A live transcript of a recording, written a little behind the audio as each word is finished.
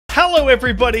Hello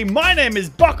everybody, my name is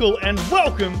Buckle and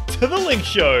welcome to The Link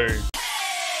Show.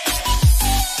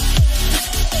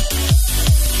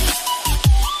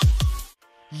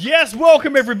 Yes,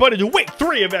 welcome everybody to week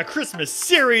 3 of our Christmas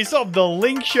series of The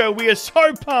Link Show. We are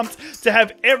so pumped to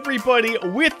have everybody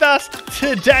with us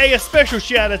today. A special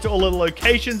shout out to all of the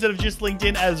locations that have just linked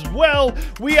in as well.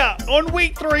 We are on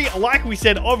week 3, like we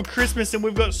said, of Christmas, and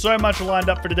we've got so much lined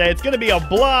up for today. It's going to be a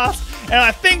blast, and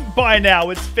I think by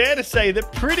now it's fair to say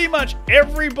that pretty much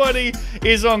everybody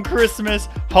is on Christmas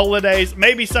holidays.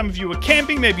 Maybe some of you are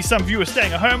camping, maybe some of you are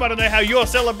staying at home. I don't know how you're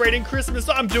celebrating Christmas.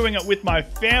 I'm doing it with my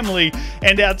family,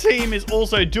 and our team is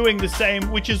also doing the same,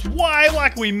 which is why,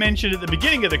 like we mentioned at the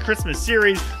beginning of the Christmas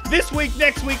series, this week,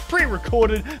 next week,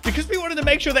 pre-recorded, because we wanted to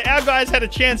make sure that our guys had a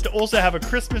chance to also have a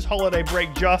Christmas holiday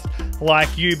break just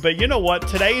like you. But you know what?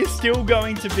 Today is still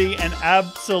going to be an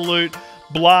absolute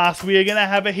blast. We are going to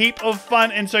have a heap of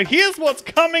fun, and so here's what's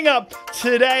coming up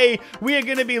today. We are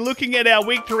going to be looking at our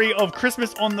week 3 of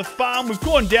Christmas on the farm. We've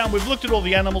gone down, we've looked at all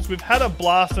the animals, we've had a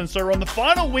blast, and so we're on the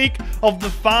final week of the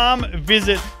farm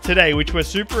visit today, which we're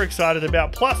super excited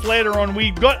about. Plus later on,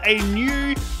 we've got a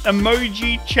new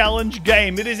emoji challenge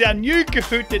game. It is our new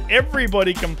Kahoot that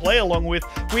everybody can play along with.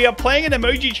 We are playing an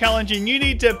emoji challenge, and you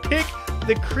need to pick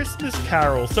the Christmas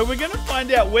carols. So we're going to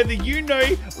find out whether you know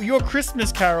your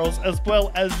Christmas carols as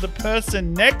well as the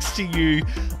person next to you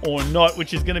or not,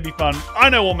 which is going to be fun. I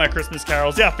know all my Christmas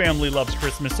carols. Our family loves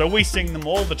Christmas, so we sing them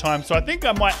all the time. So I think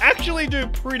I might actually do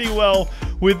pretty well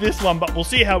with this one, but we'll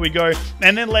see how we go.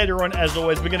 And then later on, as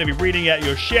always, we're going to be reading out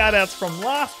your shout outs from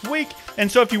last week.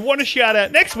 And so if you want to shout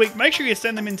out next week, make sure you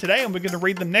send them in today, and we're going to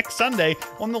read them next Sunday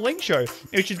on The Link Show,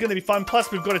 which is going to be fun.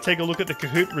 Plus, we've got to take a look at the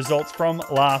Kahoot results from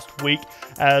last week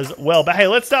as well. But hey,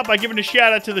 let's start by giving a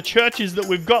shout out to the churches that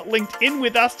we've got linked in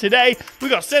with us today.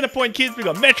 We've got Centrepoint Kids, we've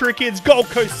got Metro Kids, Gold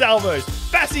Coast Salvos,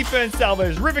 Bassy Fern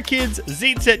Salvos, River Kids,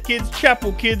 Zeetset Kids,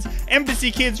 Chapel Kids,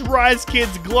 Embassy Kids, Rise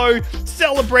Kids, Glow,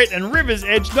 Celebrate, and River's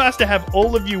Edge. Nice to have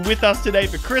all of you with us today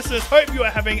for Christmas. Hope you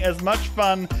are having as much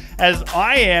fun as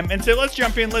I am. And so let's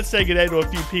jump in. Let's say good day to a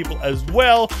few people as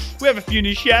well. We have a few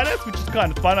new shout outs, which is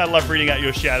kind of fun. I love reading out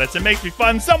your shout outs. It makes me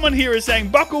fun. Someone here is saying,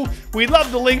 Buckle, we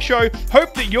love The Link Show.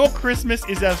 Hope that your Christmas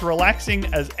is as relaxing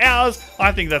as ours.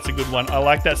 I think that's a good one. I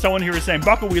like that. Someone here is saying,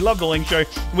 Buckle, we love The Link Show.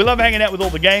 We love hanging out with all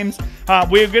the games.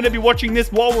 We're going to be watching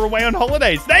this while we're away on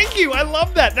holidays. Thank you. I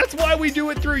love that. That's why we do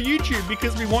it through YouTube,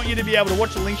 because we want you to be able to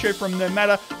watch The Link Show from no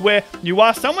matter where you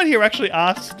are. Someone here actually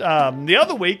asked the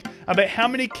other week about how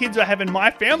many kids I have in my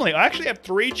family. I actually have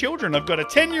 3 children. I've got a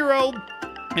 10-year-old,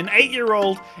 an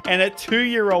 8-year-old, and a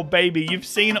 2-year-old baby. You've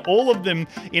seen all of them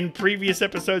in previous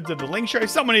episodes of The Link Show.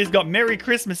 Someone has got Merry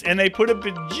Christmas, and they put a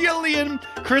bajillion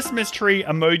Christmas tree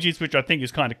emojis, which I think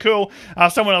is kind of cool.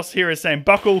 Someone else here is saying,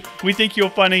 Buckle, we think you're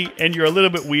funny, and you're a little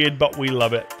bit weird, but we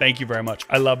love it. Thank you very much.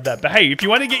 I love that. But hey, if you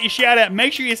want to get your shout out,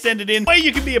 make sure you send it in. Where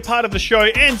you can be a part of the show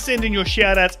and send in your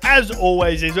shout outs, as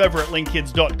always, is over at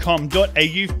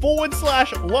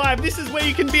linkkids.com.au/live. This is where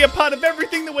you can be a part of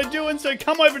everything that we're doing. So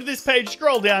come over to this page,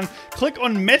 scroll down, click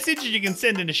on message, you can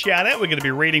send in a shout out. We're going to be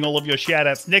reading all of your shout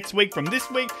outs next week from this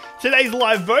week. Today's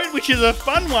live vote, which is a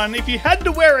fun one. If you had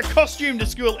to wear a costume to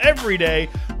school every day,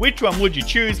 which one would you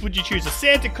choose? Would you choose a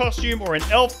Santa costume or an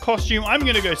elf costume? I'm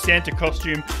going to go Santa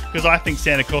costume, because I think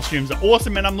Santa costumes are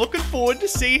awesome, and I'm looking forward to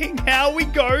seeing how we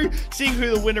go, seeing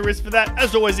who the winner is for that.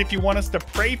 As always, if you want us to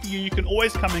pray for you, you can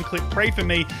always come and click pray for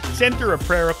me, send through a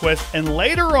prayer request, and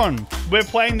later on, we're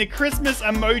playing the Christmas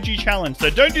emoji challenge. So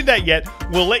don't do that yet.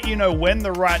 We'll let you know when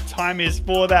the right time is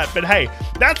for that. But hey,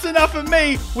 that's enough of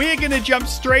me. We're going to jump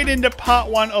straight into part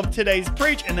 1 of today's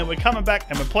preach, and then we're coming back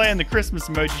and we're playing the Christmas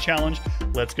emoji challenge.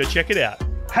 Let's go check it out.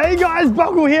 Hey guys,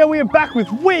 Buckle here. We are back with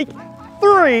week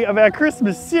 3 of our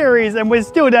Christmas series, and we're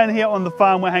still down here on the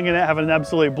farm. We're hanging out, having an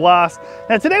absolute blast.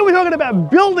 Now today we're talking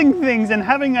about building things and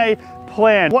having a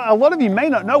plan. What a lot of you may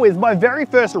not know is my very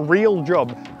first real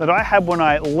job that I had when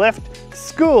I left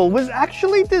school was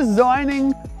actually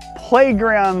designing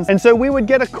playgrounds. And so we would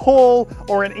get a call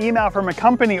or an email from a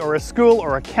company or a school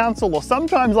or a council, or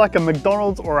sometimes like a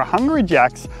McDonald's or a Hungry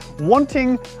Jack's,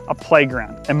 wanting a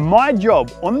playground. And my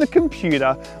job on the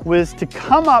computer was to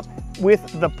come up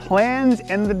with the plans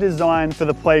and the design for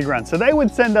the playground. So they would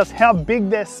send us how big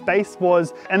their space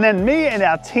was, and then me and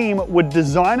our team would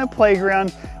design a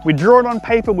playground. We'd draw it on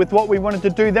paper with what we wanted to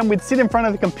do. Then we'd sit in front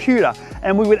of the computer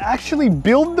and we would actually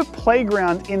build the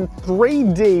playground in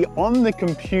 3D on the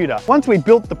computer. Once we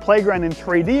built the playground in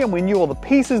 3D and we knew all the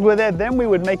pieces were there, then we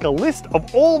would make a list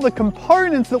of all the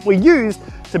components that we used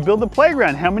to build the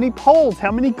playground. How many poles,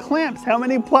 how many clamps, how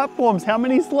many platforms, how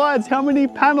many slides, how many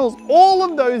panels, all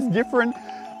of those different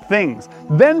things.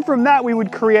 Then from that, we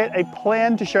would create a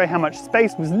plan to show how much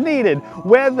space was needed,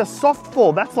 where the soft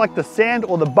fall, that's like the sand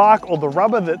or the bark or the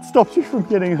rubber that stops you from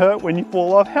getting hurt when you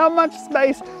fall off. How much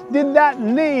space did that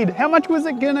need? How much was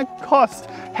it gonna cost?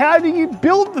 How do you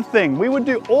build the thing? We would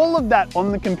do all of that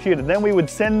on the computer. Then we would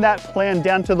send that plan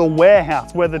down to the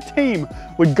warehouse where the team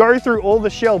would go through all the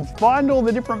shelves, find all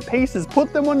the different pieces,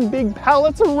 put them on big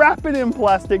pallets, wrap it in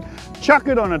plastic, chuck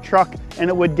it on a truck, and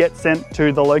it would get sent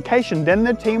to the location. Then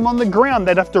the team on the ground,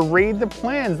 they'd have to read the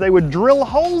plans. They would drill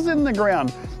holes in the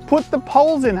ground, put the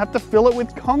poles in, have to fill it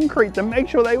with concrete to make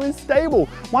sure they were stable.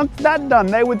 Once that's done,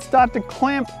 they would start to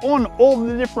clamp on all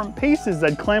the different pieces.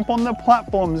 They'd clamp on the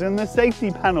platforms and the safety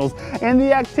panels and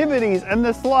the activities and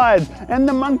the slides and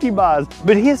the monkey bars.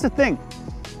 But here's the thing.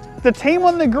 The team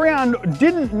on the ground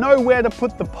didn't know where to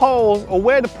put the poles or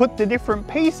where to put the different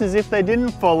pieces if they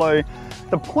didn't follow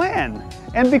the plan.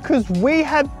 And because we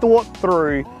had thought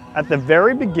through at the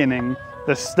very beginning,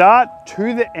 the start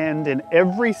to the end and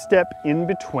every step in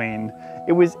between,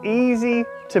 it was easy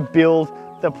to build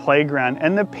the playground.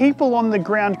 And the people on the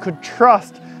ground could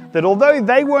trust that although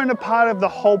they weren't a part of the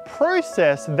whole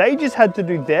process, they just had to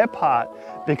do their part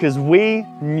because we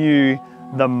knew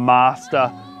the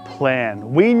master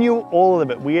plan. We knew all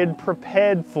of it. We had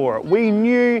prepared for it. We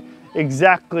knew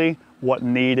exactly what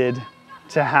needed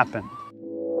to happen.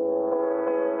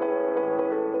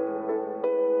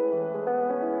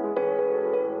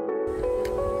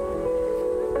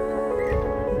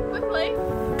 Quickly.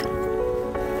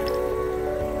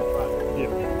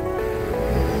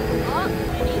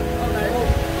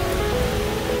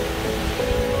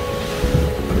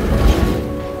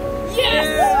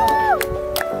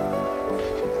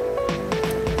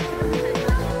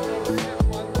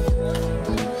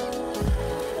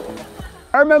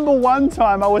 I remember one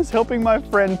time I was helping my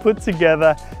friend put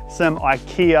together some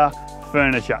IKEA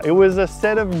furniture. It was a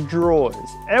set of drawers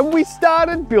and we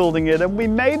started building it and we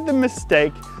made the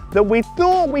mistake that we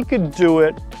thought we could do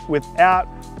it without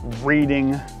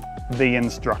reading the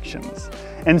instructions.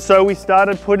 And so we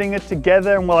started putting it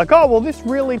together and we're like, oh, well, this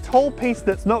really tall piece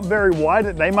that's not very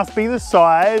wide, they must be the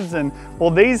sides. And well,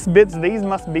 these bits, these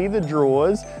must be the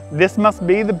drawers. This must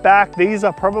be the back. These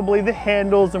are probably the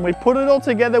handles. And we put it all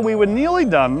together. We were nearly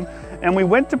done. And we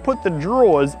went to put the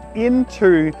drawers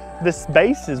into the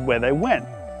spaces where they went.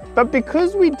 But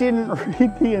because we didn't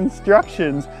read the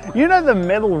instructions, you know the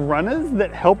metal runners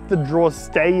that help the drawers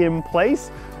stay in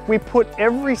place? We put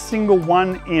every single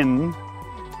one in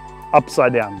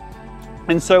upside down.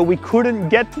 And so we couldn't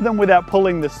get to them without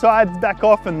pulling the sides back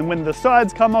off, and when the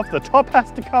sides come off, the top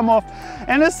has to come off.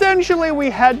 And essentially we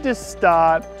had to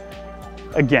start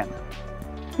again.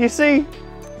 You see,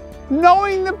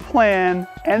 knowing the plan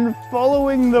and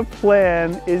following the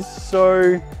plan is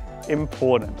so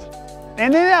important.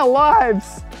 And in our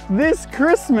lives this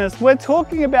Christmas, we're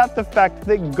talking about the fact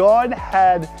that God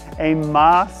had a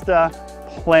master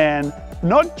plan,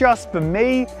 not just for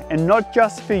me and not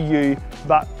just for you,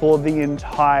 but for the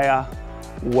entire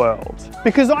world.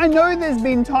 Because I know there's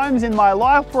been times in my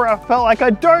life where I felt like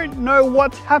I don't know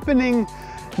what's happening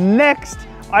next.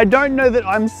 I don't know that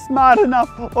I'm smart enough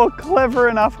or clever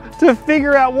enough to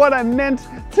figure out what I'm meant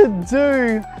to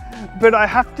do, but I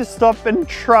have to stop and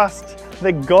trust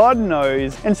that God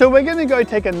knows. And so we're gonna go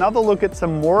take another look at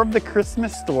some more of the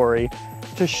Christmas story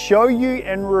to show you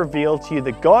and reveal to you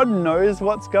that God knows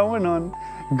what's going on.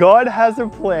 God has a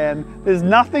plan. There's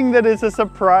nothing that is a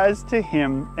surprise to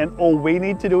Him, and all we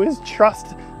need to do is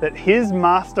trust that His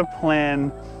master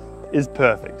plan is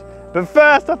perfect. But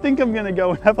first, I think I'm gonna go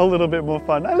and have a little bit more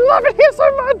fun. I love it here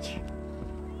so much.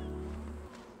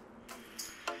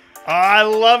 I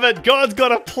love it. God's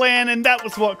got a plan, and that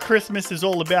was what Christmas is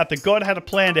all about, that God had a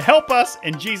plan to help us,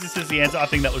 and Jesus is the answer. I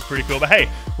think that was pretty cool. But hey,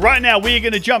 right now we are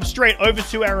going to jump straight over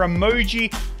to our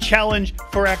emoji challenge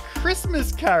for our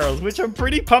Christmas carols, which I'm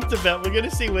pretty pumped about. We're going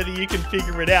to see whether you can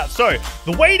figure it out. So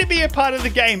the way to be a part of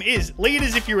the game is,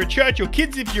 leaders if you're at church or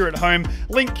kids if you're at home,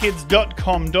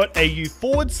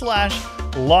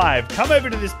 linkkids.com.au/live. Come over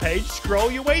to this page,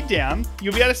 scroll your way down.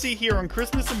 You'll be able to see here on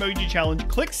Christmas Emoji Challenge,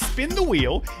 click spin the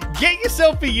wheel, get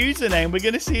yourself a username. We're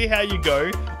going to see how you go.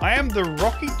 I am the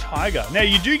Rocky Tiger. Now,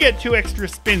 you do get 2 extra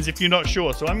spins if you're not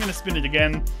sure, so I'm going to spin it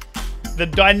again. The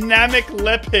Dynamic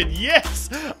Leopard. Yes,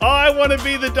 I want to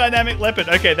be the Dynamic Leopard.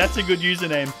 Okay, that's a good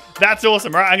username. That's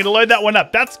awesome. All right, I'm going to load that one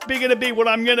up. That's going to be what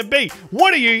I'm going to be.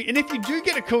 What are you? And if you do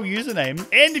get a cool username,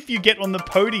 and if you get on the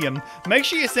podium, make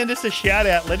sure you send us a shout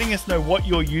out letting us know what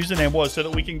your username was so that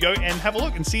we can go and have a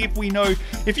look and see if we know.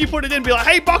 If you put it in, be like,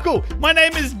 hey, Buckle, my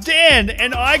name is Dan,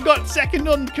 and I got second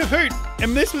on Kahoot.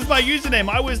 and this was my username.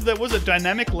 I was it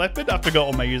Dynamic Leopard? I forgot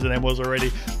what my username was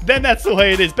already. Then that's the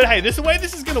way it is. But hey, this is the way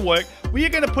this is going to work. We are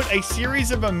going to put a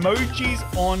series of emojis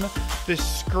on the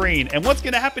screen. And what's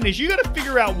going to happen is you got to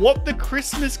figure out what the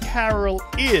Christmas carol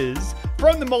is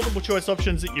from the multiple choice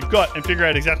options that you've got and figure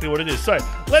out exactly what it is. So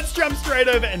let's jump straight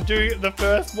over and do the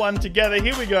first one together.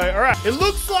 Here we go. All right. It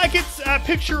looks like it's a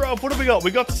picture of, what do we got?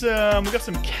 We got some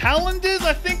calendars.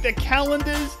 I think they're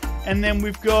calendars. And then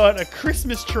we've got a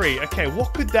Christmas tree. Okay,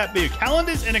 what could that be?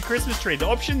 Calendars and a Christmas tree. The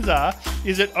options are,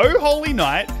 is it Oh Holy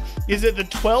Night? Is it the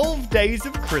 12 Days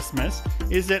of Christmas?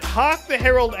 Is it Hark the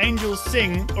Herald Angels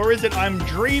Sing? Or is it I'm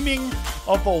Dreaming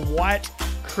of a White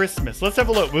Christmas? Let's have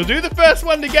a look. We'll do the first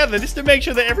one together just to make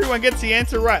sure that everyone gets the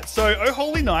answer right. So, Oh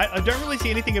Holy Night, I don't really see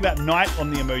anything about night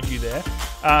on the emoji there.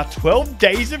 12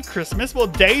 Days of Christmas. Well,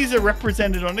 days are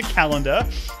represented on a calendar,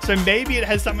 so maybe it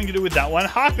has something to do with that one.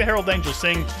 Hark the Herald Angels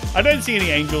Sing. I don't see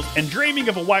any angels. And Dreaming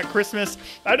of a White Christmas.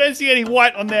 I don't see any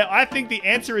white on there. I think the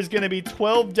answer is going to be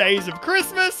 12 Days of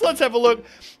Christmas. Let's have a look.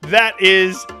 That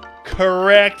is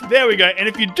correct. There we go. And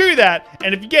if you do that,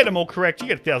 and if you get them all correct, you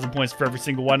get 1,000 points for every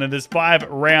single one. And there's 5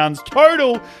 rounds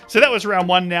total. So that was round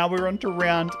 1. Now we're on to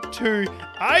round 2.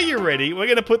 Are you ready? We're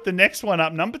going to put the next one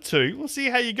up, number 2. We'll see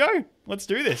how you go. Let's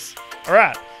do this. All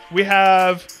right. We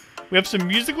have some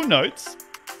musical notes.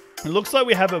 It looks like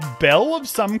we have a bell of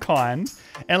some kind.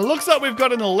 And it looks like we've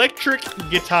got an electric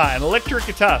guitar.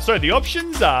 So the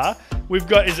options are, we've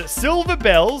got, is it silver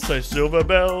bells? So silver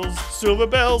bells,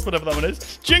 whatever that one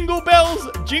is. Jingle bells,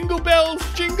 jingle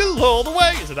all the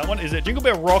way. Is it that one? Is it Jingle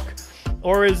Bell Rock?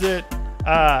 Or is it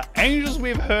Angels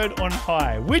We've Heard on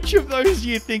High? Which of those do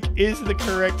you think is the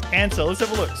correct answer? Let's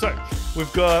have a look. So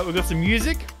we've got some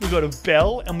music, we've got a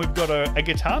bell, and we've got a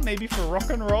guitar, maybe for rock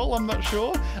and roll, I'm not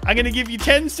sure. I'm going to give you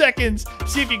 10 seconds,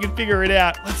 see if you can figure it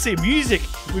out. Let's see, music,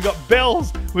 we've got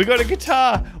bells, we've got a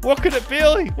guitar. What could it be?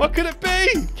 What could it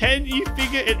be? Can you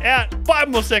figure it out? 5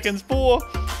 more seconds. 4,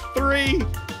 3,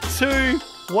 2,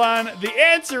 1. The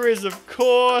answer is, of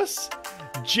course,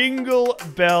 Jingle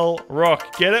Bell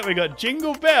Rock. Get it? We got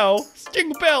Jingle Bell,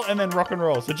 and then rock and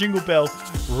roll. So Jingle Bell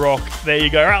Rock. There you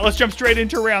go. All right, let's jump straight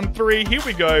into round 3. Here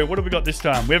we go. What have we got this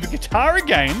time? We have a guitar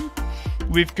again.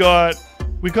 We've got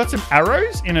some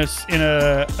arrows in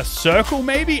a circle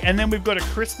maybe, and then we've got a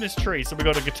Christmas tree. So we've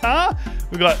got a guitar,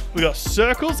 we got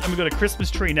circles, and we've got a Christmas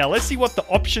tree. Now let's see what the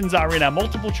options are in our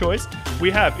multiple choice.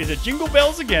 We have, is it Jingle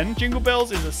Bells again? Jingle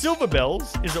Bells, is it Silver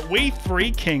Bells? Is it We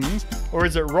Three Kings? Or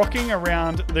is it Rocking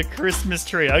Around the Christmas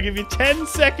Tree? I'll give you 10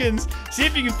 seconds. See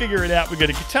if you can figure it out. We got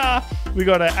a guitar, we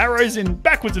got our arrows in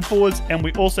backwards and forwards, and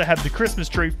we also have the Christmas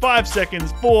tree. 5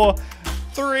 seconds. 4,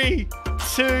 3,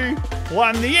 2,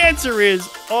 1. The answer is,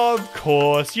 of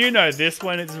course, you know this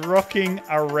one. It's Rocking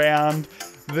Around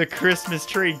the Christmas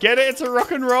Tree. Get it? It's a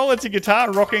rock and roll. It's a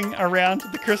guitar rocking around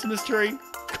the Christmas tree.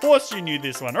 Of course you knew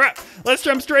this one. All right, let's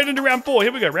jump straight into round 4.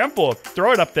 Here we go. Round 4.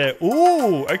 Throw it up there.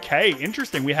 Ooh, okay.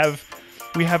 Interesting. We have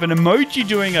an emoji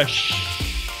doing a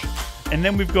shh. And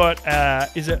then we've got,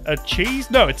 is it a cheese?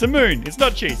 No, it's a moon. It's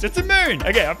not cheese. It's a moon.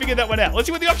 Okay, I figured that one out. Let's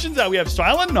see what the options are. We have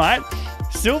Silent Night,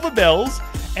 Silver Bells,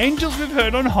 Angels We've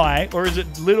Heard on High, or is it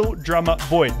Little Drummer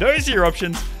Boy? Those are your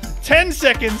options. 10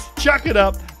 seconds. Chuck it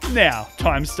up. Now,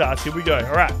 time starts. Here we go.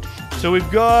 All right. So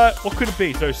we've got, what could it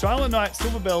be? So Silent Night,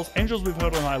 Silver Bells, Angels We've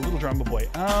Heard on High, Little Drummer Boy.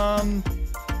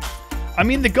 I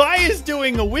mean, the guy is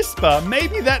doing a whisper.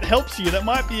 Maybe that helps you. That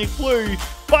might be a clue.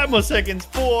 5 more seconds.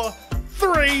 4,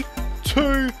 3,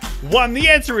 2, 1. The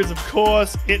answer is, of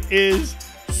course, it is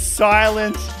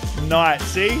Silent Night.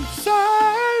 See?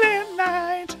 Silent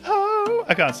Night. Oh.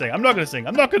 I can't sing. I'm not going to sing.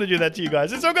 I'm not going to do that to you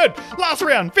guys. It's so good. Last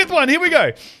round. 5th one. Here we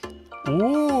go.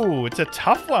 Ooh, it's a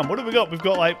tough one. What have we got? We've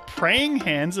got like praying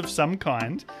hands of some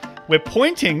kind. We're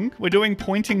pointing. We're doing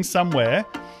pointing somewhere.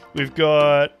 We've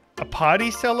got a party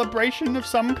celebration of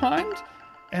some kind.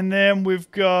 And then we've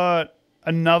got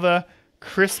another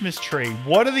Christmas tree.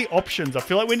 What are the options? I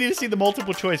feel like we need to see the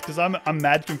multiple choice because I'm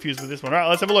mad confused with this one. All right,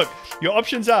 let's have a look. Your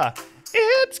options are,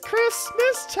 it's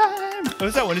Christmas time. What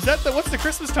is that one? Is that what's the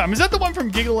Christmas time? Is that the one from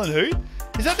Giggle and Hoot?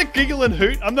 Is that the Giggle and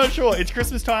Hoot? I'm not sure. It's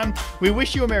Christmas time. We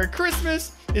wish you a Merry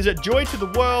Christmas. Is it Joy to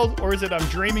the World? Or is it I'm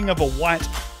Dreaming of a White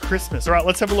Christmas? All right,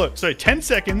 let's have a look. So 10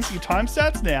 seconds. Your time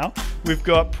starts now. We've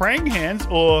got praying hands,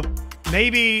 or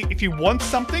maybe if you want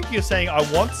something, you're saying I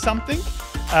want something.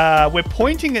 We're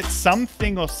pointing at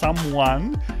something or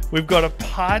someone. We've got a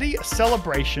party, a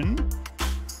celebration,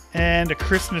 and a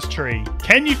Christmas tree.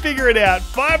 Can you figure it out?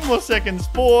 5 more seconds.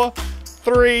 4,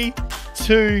 3,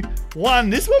 2, 1.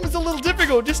 This one was a little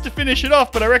difficult just to finish it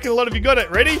off, but I reckon a lot of you got it.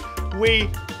 Ready? We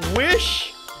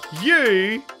wish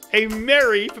you a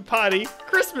merry for party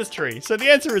Christmas tree? So the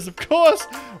answer is, of course,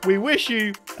 we wish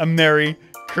you a Merry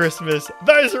Christmas.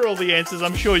 Those are all the answers.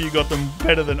 I'm sure you got them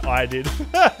better than I did.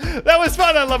 That was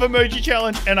fun. I love Emoji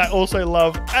Challenge, and I also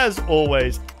love, as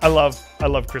always, I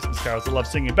love Christmas carols. I love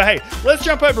singing. But hey, let's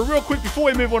jump over real quick before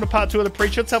we move on to part 2 of the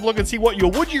preach. Let's have a look and see what your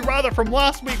Would You Rather from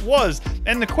last week was.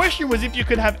 And the question was, if you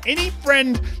could have any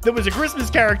friend that was a Christmas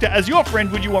character as your friend,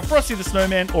 would you want Frosty the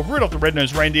Snowman or Rudolph the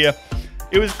Red-Nosed Reindeer?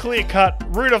 It was clear cut.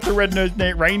 Rudolph the Red-Nosed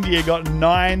Reindeer got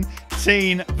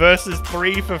 19 versus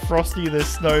 3 for Frosty the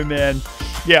Snowman.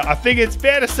 Yeah, I think it's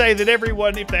fair to say that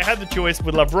everyone, if they had the choice,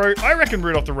 would love I reckon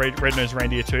Rudolph the Red-Nosed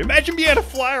Reindeer too. Imagine being able to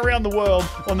fly around the world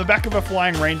on the back of a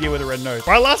flying reindeer with a red nose.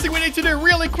 All right, last thing we need to do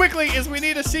really quickly is we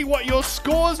need to see what your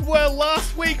scores were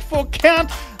last week for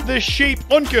Count the Sheep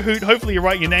on Kahoot. Hopefully you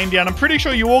write your name down. I'm pretty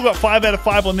sure you all got 5 out of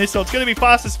 5 on this, so it's going to be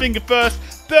fastest finger first.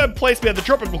 Third place, we had the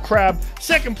Tropical Crab.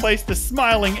 Second place, the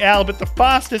Smiling Owl. But the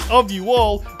fastest of you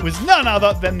all was none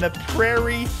other than the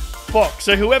Prairie Fox.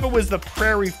 So whoever was the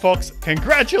Prairie Fox,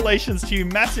 congratulations to you.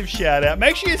 Massive shout out.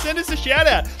 Make sure you send us a shout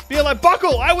out. Be like,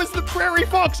 Buckle, I was the Prairie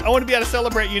Fox. I want to be able to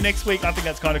celebrate you next week. I think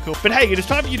that's kind of cool. But hey, it is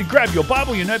time for you to grab your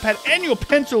Bible, your notepad, and your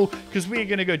pencil, because we are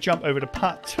going to go jump over to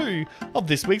part 2 of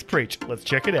this week's preach. Let's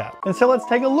check it out. And so let's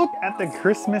take a look at the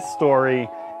Christmas story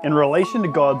in relation to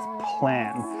God's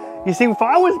plan. You see, if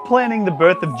I was planning the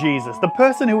birth of Jesus, the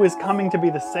person who is coming to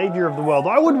be the savior of the world,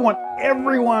 I would want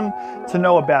everyone to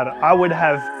know about it. I would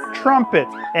have trumpet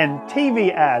and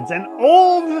TV ads and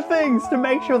all of the things to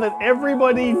make sure that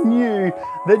everybody knew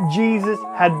that Jesus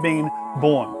had been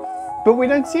born. But we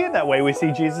don't see it that way. We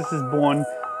see Jesus is born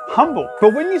humble.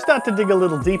 But when you start to dig a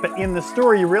little deeper in the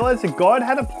story, you realize that God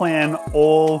had a plan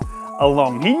all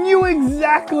along. He knew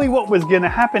exactly what was going to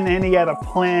happen, and he had a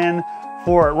plan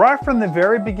for it. Right from the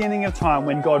very beginning of time,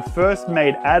 when God first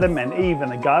made Adam and Eve in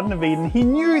the Garden of Eden, he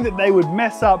knew that they would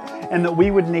mess up and that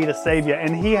we would need a savior,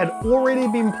 and he had already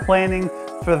been planning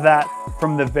for that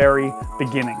from the very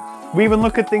beginning. We even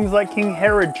look at things like King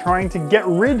Herod trying to get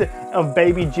rid of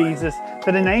baby Jesus,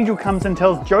 that an angel comes and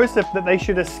tells Joseph that they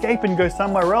should escape and go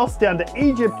somewhere else down to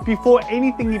Egypt before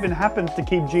anything even happens to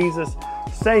keep Jesus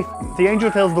safe. The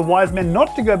angel tells the wise men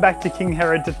not to go back to King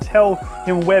Herod to tell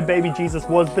him where baby Jesus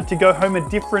was, but to go home a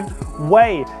different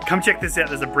way. Come check this out.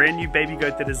 There's a brand new baby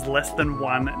goat that is less than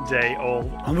 1 day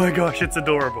old. Oh my gosh, it's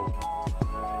adorable.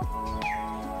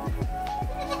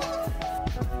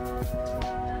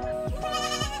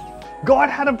 God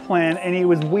had a plan, and he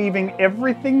was weaving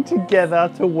everything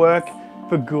together to work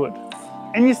for good.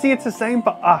 And you see, it's the same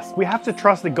for us. We have to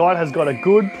trust that God has got a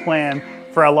good plan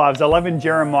for our lives. I love in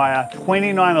Jeremiah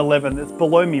 29:11, that's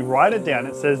below me, write it down.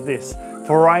 It says this,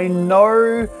 "For I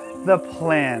know the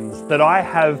plans that I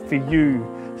have for you,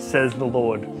 says the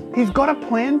Lord." He's got a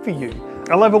plan for you.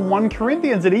 I love in 1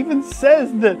 Corinthians, it even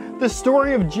says that the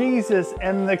story of Jesus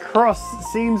and the cross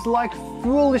seems like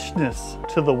foolishness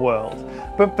to the world.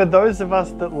 But for those of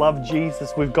us that love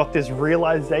Jesus, we've got this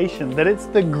realization that it's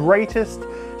the greatest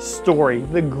story,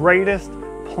 the greatest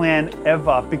plan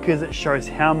ever, because it shows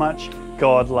how much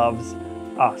God loves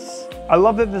us. I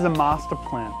love that there's a master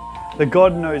plan, that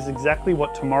God knows exactly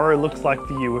what tomorrow looks like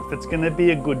for you, if it's going to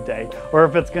be a good day or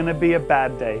if it's going to be a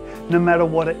bad day. No matter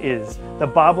what it is, the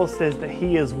Bible says that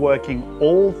he is working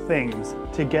all things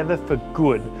together for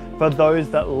good for those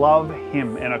that love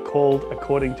him and are called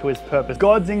according to his purpose.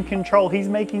 God's in control. He's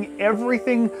making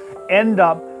everything end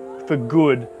up for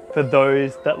good for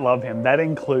those that love him. That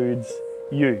includes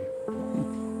you.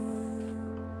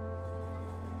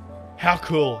 How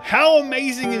cool. How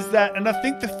amazing is that? And I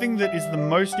think the thing that is the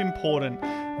most important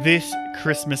this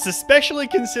Christmas, especially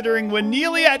considering we're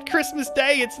nearly at Christmas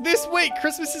Day, it's this week,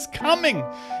 Christmas is coming,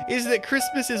 is that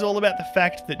Christmas is all about the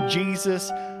fact that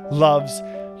Jesus loves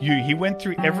you. He went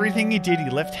through everything he did.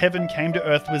 He left heaven, came to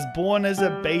earth, was born as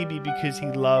a baby because he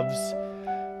loves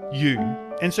you.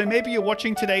 And so maybe you're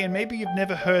watching today and maybe you've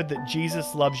never heard that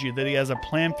Jesus loves you, that he has a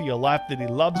plan for your life, that he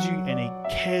loves you and he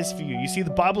cares for you. You see, the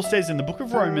Bible says in the book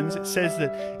of Romans, it says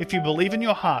that if you believe in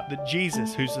your heart that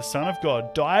Jesus, who's the Son of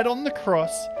God, died on the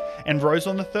cross and rose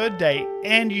on the 3rd day,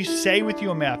 and you say with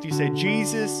your mouth, you say,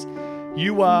 Jesus,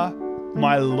 you are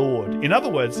my Lord. In other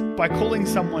words, by calling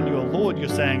someone your Lord, you're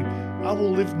saying, I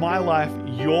will live my life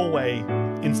your way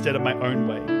instead of my own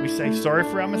way. We say sorry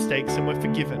for our mistakes and we're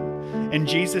forgiven. And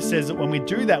Jesus says that when we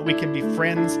do that, we can be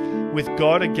friends with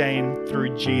God again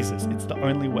through Jesus. It's the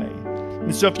only way.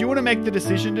 And so if you want to make the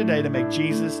decision today to make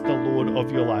Jesus the Lord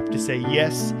of your life, to say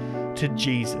yes to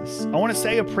Jesus, I want to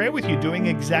say a prayer with you doing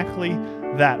exactly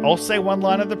that. I'll say one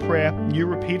line of the prayer, you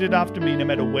repeat it after me no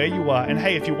matter where you are. And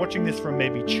hey, if you're watching this from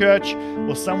maybe church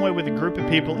or somewhere with a group of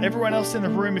people, everyone else in the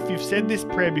room, if you've said this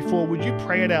prayer before, would you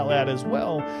pray it out loud as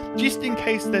well? Just in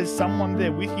case there's someone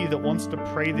there with you that wants to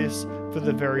pray this for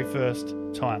the very first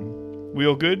time. We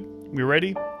all good? We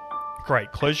ready?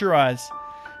 Great. Close your eyes.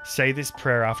 Say this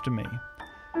prayer after me.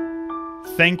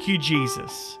 Thank you,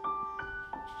 Jesus,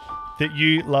 that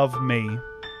you love me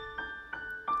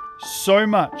so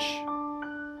much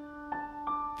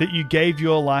that you gave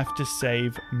your life to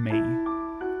save me.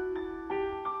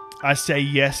 I say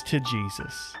yes to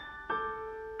Jesus.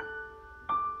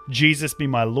 Jesus be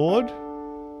my Lord,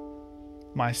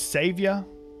 my Savior,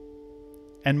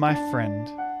 and my friend.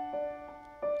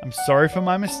 I'm sorry for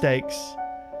my mistakes.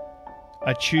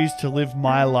 I choose to live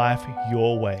my life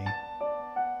your way.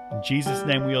 In Jesus'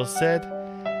 name we all said,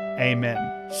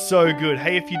 amen. So good.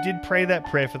 Hey, if you did pray that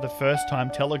prayer for the first time,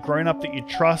 tell a grown-up that you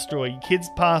trust or your kid's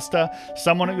pastor,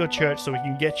 someone at your church, so we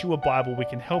can get you a Bible. We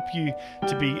can help you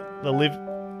to live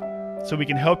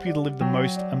the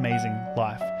most amazing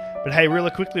life. But hey, really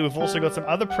quickly, we've also got some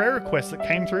other prayer requests that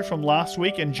came through from last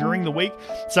week and during the week.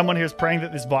 Someone here is praying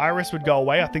that this virus would go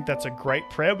away. I think that's a great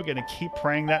prayer. We're going to keep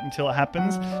praying that until it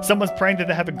happens. Someone's praying that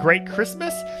they have a great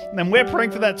Christmas, and we're praying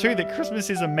for that too, that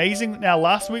Christmas is amazing. Now,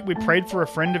 last week we prayed for a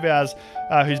friend of ours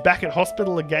who's back at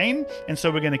hospital again, and so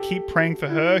we're going to keep praying for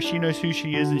her. She knows who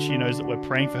she is, and she knows that we're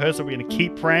praying for her, so we're going to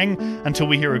keep praying until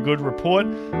we hear a good report.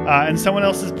 And someone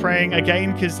else is praying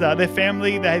again because their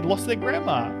family, they had lost their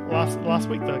grandma last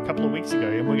week, a couple of weeks ago,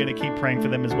 and we're going to keep praying for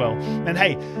them as well. And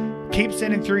hey, keep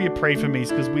sending through your pray for me's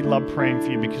because we love praying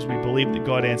for you because we believe that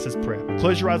God answers prayer.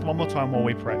 Close your eyes one more time while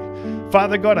we pray.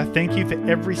 Father God, I thank you for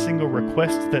every single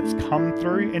request that's come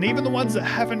through, and even the ones that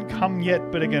haven't come yet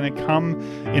but are going to come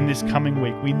in this coming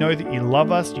week. We know that you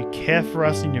love us, you care for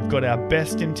us, and you've got our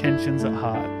best intentions at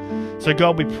heart. So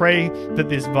God, we pray that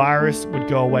this virus would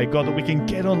go away. God, that we can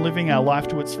get on living our life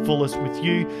to its fullest with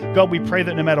you. God, we pray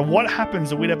that no matter what happens,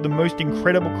 that we'd have the most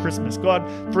incredible Christmas. God,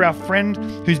 for our friend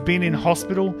who's been in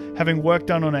hospital, having work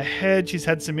done on her head, she's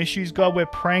had some issues. God, we're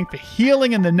praying for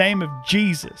healing in the name of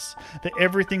Jesus, that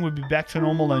everything would be back to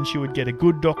normal and she would get a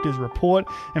good doctor's report.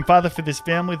 And Father, for this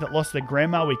family that lost their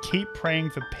grandma, we keep praying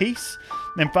for peace.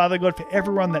 And Father God, for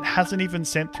everyone that hasn't even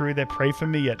sent through their pray for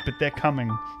me yet, but they're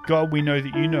coming. God, we know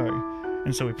that you know.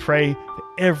 And so we pray for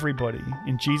everybody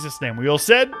in Jesus' name. We all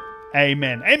said,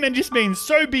 amen. Amen just means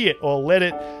so be it, or let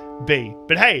it be.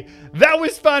 But hey, that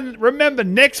was fun. Remember,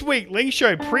 next week, Ling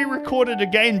Show pre-recorded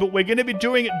again, but we're going to be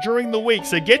doing it during the week.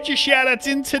 So get your shout-outs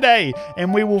in today,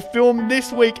 and we will film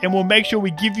this week, and we'll make sure we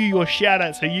give you your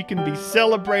shout-out so you can be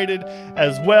celebrated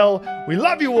as well. We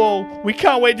love you all. We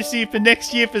can't wait to see you for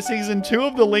next year for season 2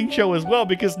 of the Ling Show as well,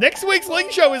 because next week's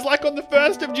Ling Show is like on the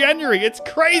 1st of January. It's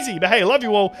crazy. But hey, love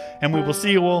you all, and we will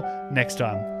see you all next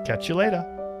time. Catch you later.